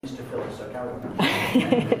Mr. Phillips, so carry on.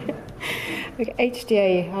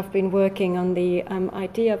 HDA have been working on the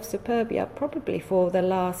idea of suburbia probably for the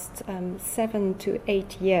last 7 to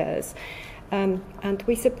 8 years. And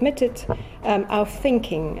we submitted our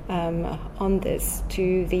thinking on this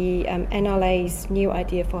to the NLA's new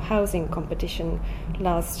idea for housing competition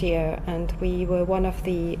last year, and we were one of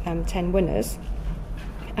the 10 winners.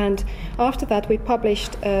 And after that, we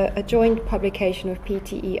published a joint publication with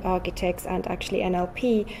PTE Architects and actually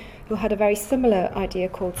NLP, who had a very similar idea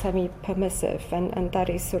called semi-permissive, and that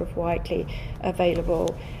is sort of widely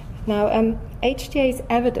available. Now, HDA's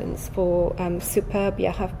evidence for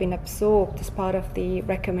Supurbia have been absorbed as part of the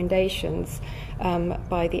recommendations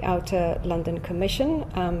by the Outer London Commission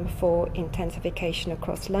for intensification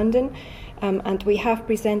across London, and we have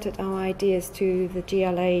presented our ideas to the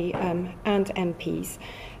GLA and MPs.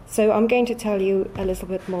 So I'm going to tell you a little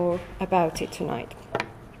bit more about it tonight.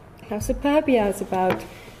 Now, Supurbia is about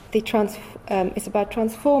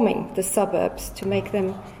transforming the suburbs to make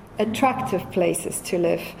them attractive places to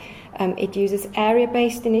live. It uses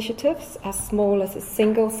area-based initiatives as small as a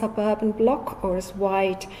single suburban block or as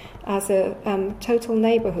wide as a total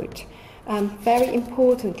neighbourhood. Very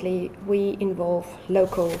importantly, we involve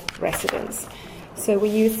local residents. So we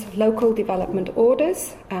use local development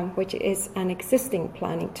orders, which is an existing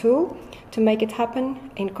planning tool, to make it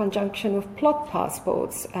happen in conjunction with plot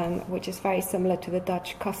passports, which is very similar to the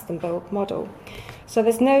Dutch custom-built model. So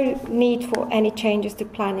there's no need for any changes to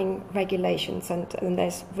planning regulations, and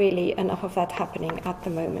there's really enough of that happening at the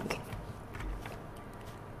moment.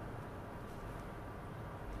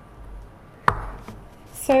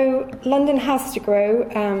 So London has to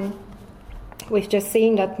grow. We've just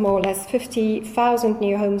seen that more or less 50,000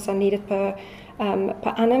 new homes are needed per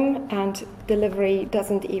annum, and delivery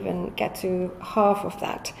doesn't even get to half of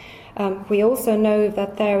that. We also know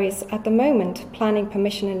that there is, at the moment, planning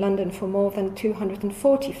permission in London for more than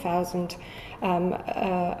 240,000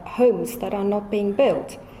 homes that are not being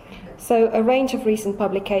built. So a range of recent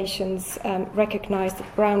publications recognise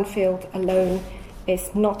that brownfield alone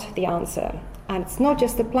is not the answer. And it's not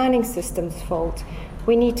just the planning system's fault.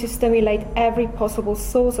 We need to stimulate every possible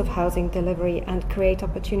source of housing delivery and create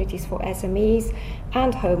opportunities for SMEs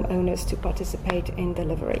and homeowners to participate in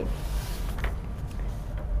delivery.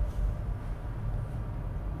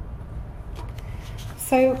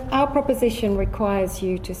 So our proposition requires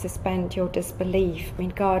you to suspend your disbelief. I mean,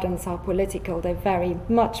 gardens are political. They're very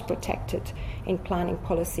much protected in planning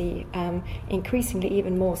policy, increasingly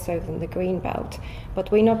even more so than the green belt.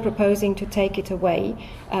 But we're not proposing to take it away.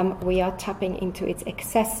 We are tapping into its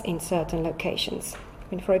excess in certain locations.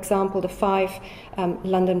 I mean, for example, the 5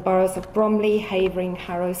 London boroughs of Bromley, Havering,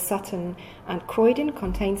 Harrow, Sutton and Croydon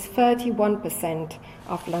contains 31%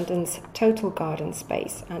 of London's total garden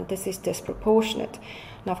space, and this is disproportionate.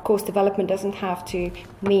 Now, of course, development doesn't have to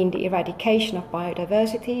mean the eradication of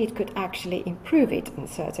biodiversity. It could actually improve it in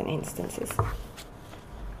certain instances.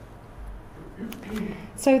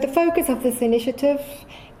 So the focus of this initiative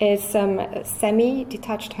is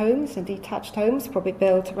semi-detached homes and detached homes, probably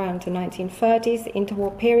built around the 1930s, the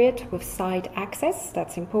interwar period, with side access.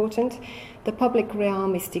 That's important. The public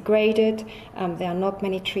realm is degraded. There are not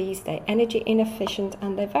many trees. They're energy inefficient,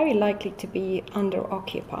 and they're very likely to be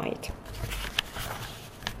under-occupied.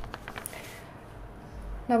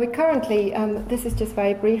 Now, we currently, this is just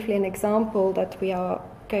very briefly an example that we are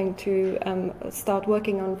going to start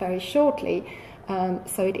working on very shortly.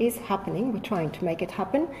 So it is happening. We're trying to make it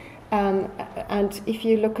happen. And if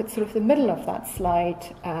you look at sort of the middle of that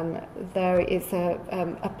slide, there is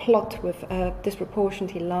a plot with a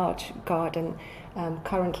disproportionately large garden,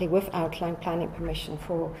 currently with outline planning permission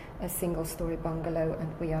for a single-story bungalow,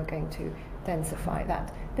 and we are going to densify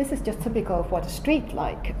that. This is just typical of what a street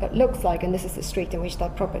looks like, and this is the street in which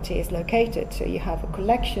that property is located. So you have a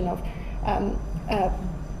collection of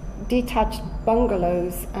detached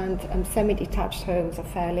bungalows and semi-detached homes of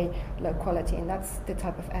fairly low quality, and that's the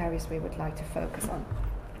type of areas we would like to focus on.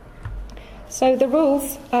 So the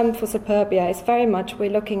rules for Supurbia is very much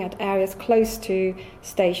we're looking at areas close to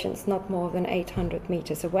stations, not more than 800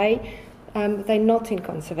 metres away. They're not in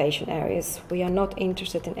conservation areas. We are not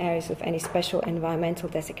interested in areas with any special environmental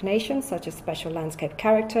designations, such as special landscape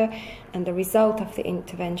character, and the result of the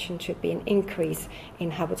intervention should be an increase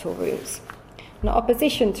in habitable rooms. Now,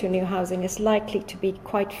 opposition to new housing is likely to be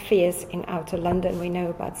quite fierce in outer London. We know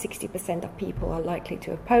about 60% of people are likely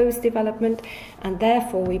to oppose development, and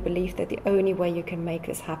therefore we believe that the only way you can make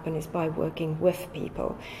this happen is by working with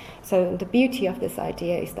people. So the beauty of this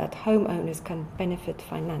idea is that homeowners can benefit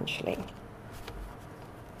financially.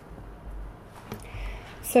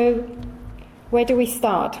 So Where do we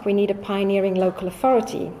start? We need a pioneering local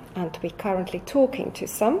authority, and we're currently talking to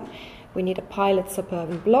some. We need a pilot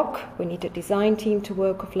suburban block, we need a design team to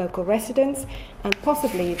work with local residents, and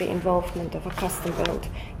possibly the involvement of a custom-built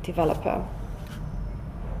developer.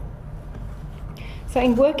 So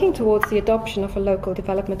in working towards the adoption of a local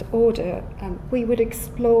development order, we would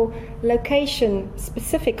explore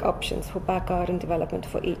location-specific options for back garden development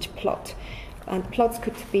for each plot. And plots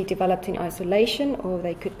could be developed in isolation, or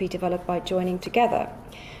they could be developed by joining together.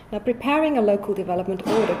 Now, preparing a local development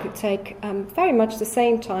order could take very much the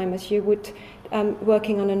same time as you would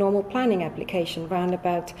working on a normal planning application, around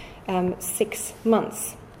about 6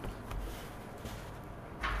 months.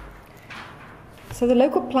 So the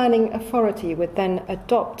local planning authority would then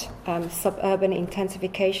adopt suburban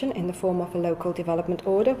intensification in the form of a local development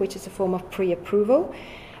order, which is a form of pre-approval.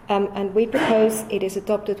 And we propose it is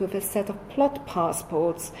adopted with a set of plot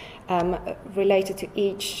passports related to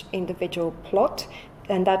each individual plot,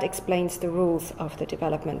 and that explains the rules of the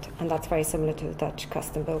development, and that's very similar to the Dutch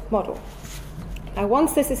custom-built model. Now,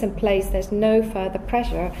 once this is in place, there's no further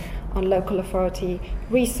pressure on local authority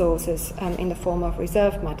resources in the form of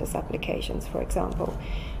reserved matters applications, for example.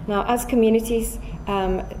 Now, as communities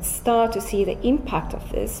start to see the impact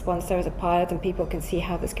of this, once there is a pilot and people can see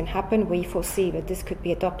how this can happen, we foresee that this could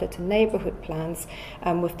be adopted to neighbourhood plans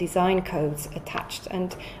with design codes attached.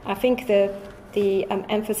 And I think the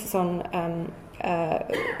emphasis on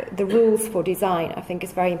the rules for design, I think,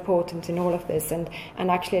 is very important in all of this. And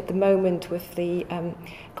actually, at the moment, with the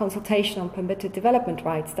consultation on permitted development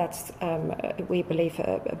rights, that's, we believe,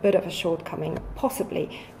 a bit of a shortcoming, possibly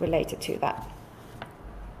related to that.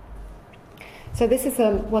 So this is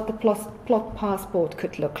what the plot passport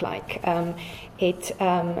could look like. It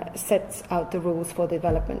sets out the rules for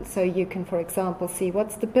development. So you can, for example, see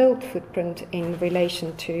what's the build footprint in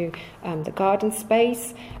relation to the garden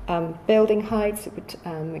space, building heights. It would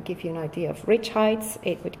give you an idea of ridge heights.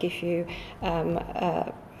 It would give you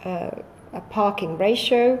a parking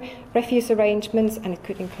ratio, refuse arrangements, and it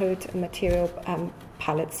could include a material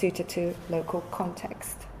palette suited to local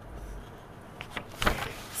context.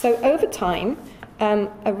 So over time,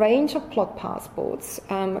 a range of plot passports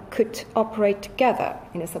could operate together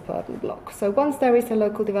in a suburban block. So once there is a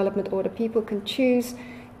local development order, people can choose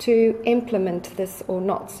to implement this or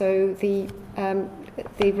not. So the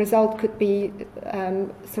result could be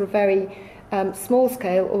sort of very small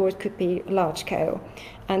scale, or it could be large scale.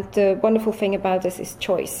 And the wonderful thing about this is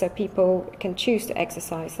choice, so people can choose to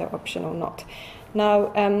exercise their option or not.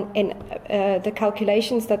 Now, in the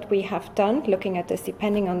calculations that we have done, looking at this,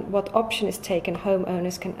 depending on what option is taken,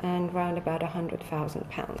 homeowners can earn around about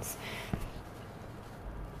 £100,000.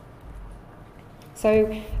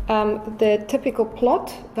 So the typical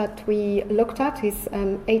plot that we looked at is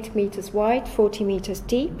 8 meters wide, 40 meters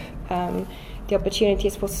deep. The opportunity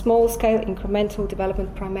is for small-scale incremental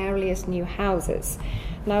development, primarily as new houses.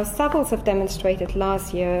 Now, Savills have demonstrated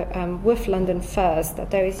last year with London First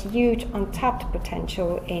that there is huge untapped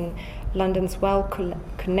potential in London's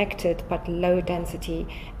well-connected but low-density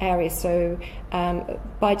areas. So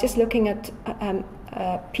by just looking at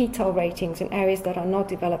PTEL ratings in areas that are not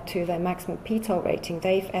developed to their maximum PTEL rating,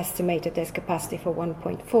 they've estimated there's capacity for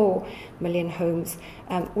 1.4 million homes.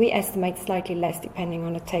 We estimate slightly less depending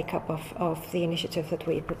on the take-up of the initiative that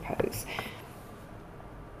we propose.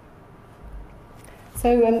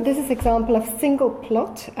 So this is an example of single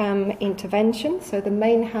plot intervention. So the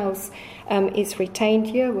main house is retained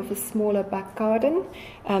here with a smaller back garden.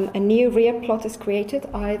 A new rear plot is created,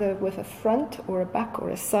 either with a front or a back or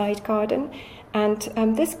a side garden. And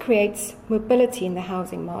this creates mobility in the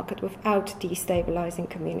housing market without destabilizing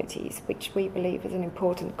communities, which we believe is an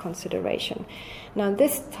important consideration. Now,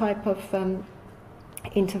 this type of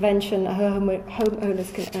intervention,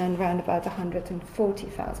 homeowners can earn around about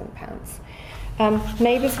 £140,000.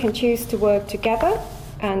 Neighbours can choose to work together,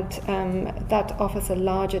 and that offers a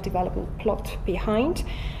larger development plot behind,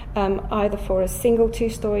 either for a single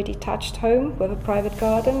 2-story detached home with a private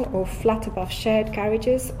garden, or flat above shared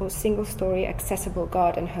garages, or single-story accessible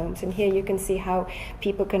garden homes. And here you can see how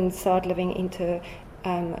people can start living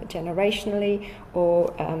generationally,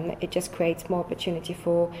 or it just creates more opportunity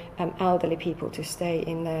for elderly people to stay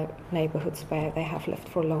in their neighbourhoods where they have lived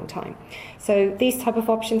for a long time. So these type of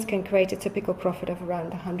options can create a typical profit of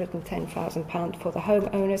around £110,000 for the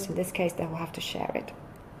homeowners. In this case, they will have to share it.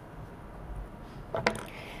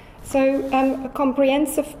 So a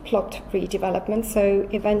comprehensive plot redevelopment, so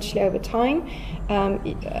eventually over time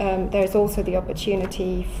there's also the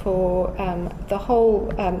opportunity for the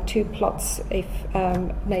whole 2 plots, if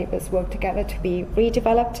neighbours work together, to be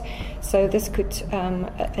redeveloped. So this could,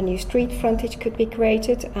 a new street frontage could be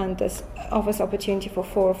created, and this offers opportunity for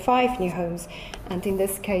 4 or 5 new homes, and in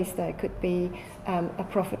this case there could be a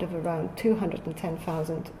profit of around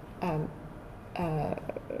 £210,000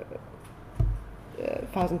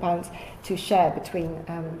 £1,000 to share between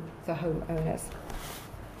the homeowners.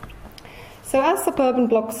 So as suburban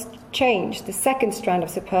blocks change, the second strand of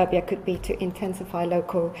Supurbia could be to intensify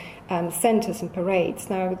local centres and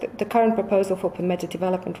parades. Now, the current proposal for permitted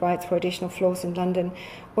development rights for additional floors in London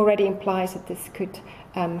already implies that this could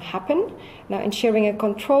happen. Now, ensuring a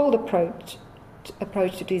controlled approach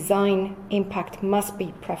to design impact must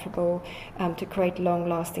be preferable to create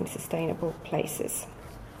long-lasting, sustainable places.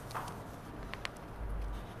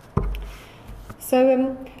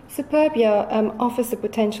 So Supurbia offers the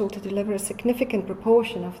potential to deliver a significant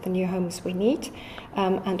proportion of the new homes we need,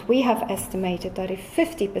 and we have estimated that if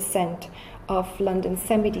 50% of London's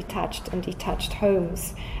semi-detached and detached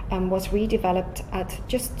homes was redeveloped at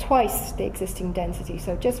just twice the existing density,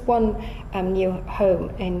 so just one new home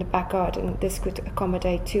in the back garden, this could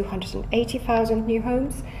accommodate 280,000 new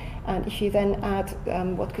homes. And if you then add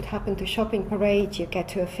what could happen to shopping parade, you get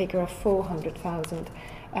to a figure of 400,000.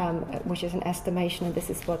 Which is an estimation, and this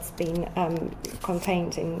is what's been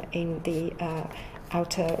contained in the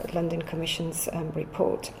Outer London Commission's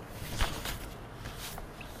report.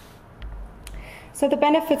 So the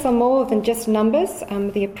benefits are more than just numbers.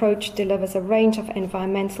 The approach delivers a range of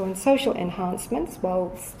environmental and social enhancements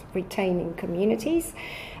whilst retaining communities.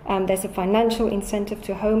 There's a financial incentive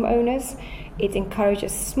to homeowners. It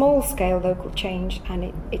encourages small-scale local change,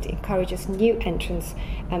 and it encourages new entrants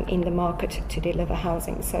in the market to deliver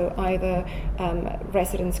housing. So either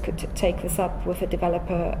residents could take this up with a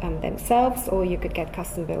developer themselves, or you could get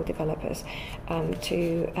custom-built developers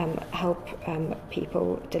to help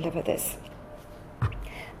people deliver this.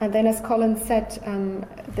 And then, as Colin said,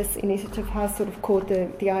 this initiative has sort of caught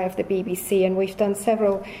the eye of the BBC, and we've done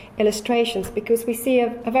several illustrations because we see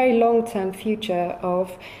a very long-term future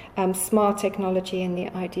of smart technology and the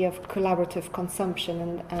idea of collaborative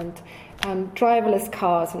consumption and driverless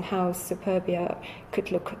cars, and how Supurbia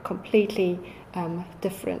could look completely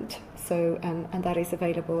different. So, and that is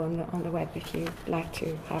available on the web if you'd like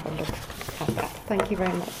to have a look at that. Thank you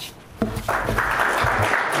very much.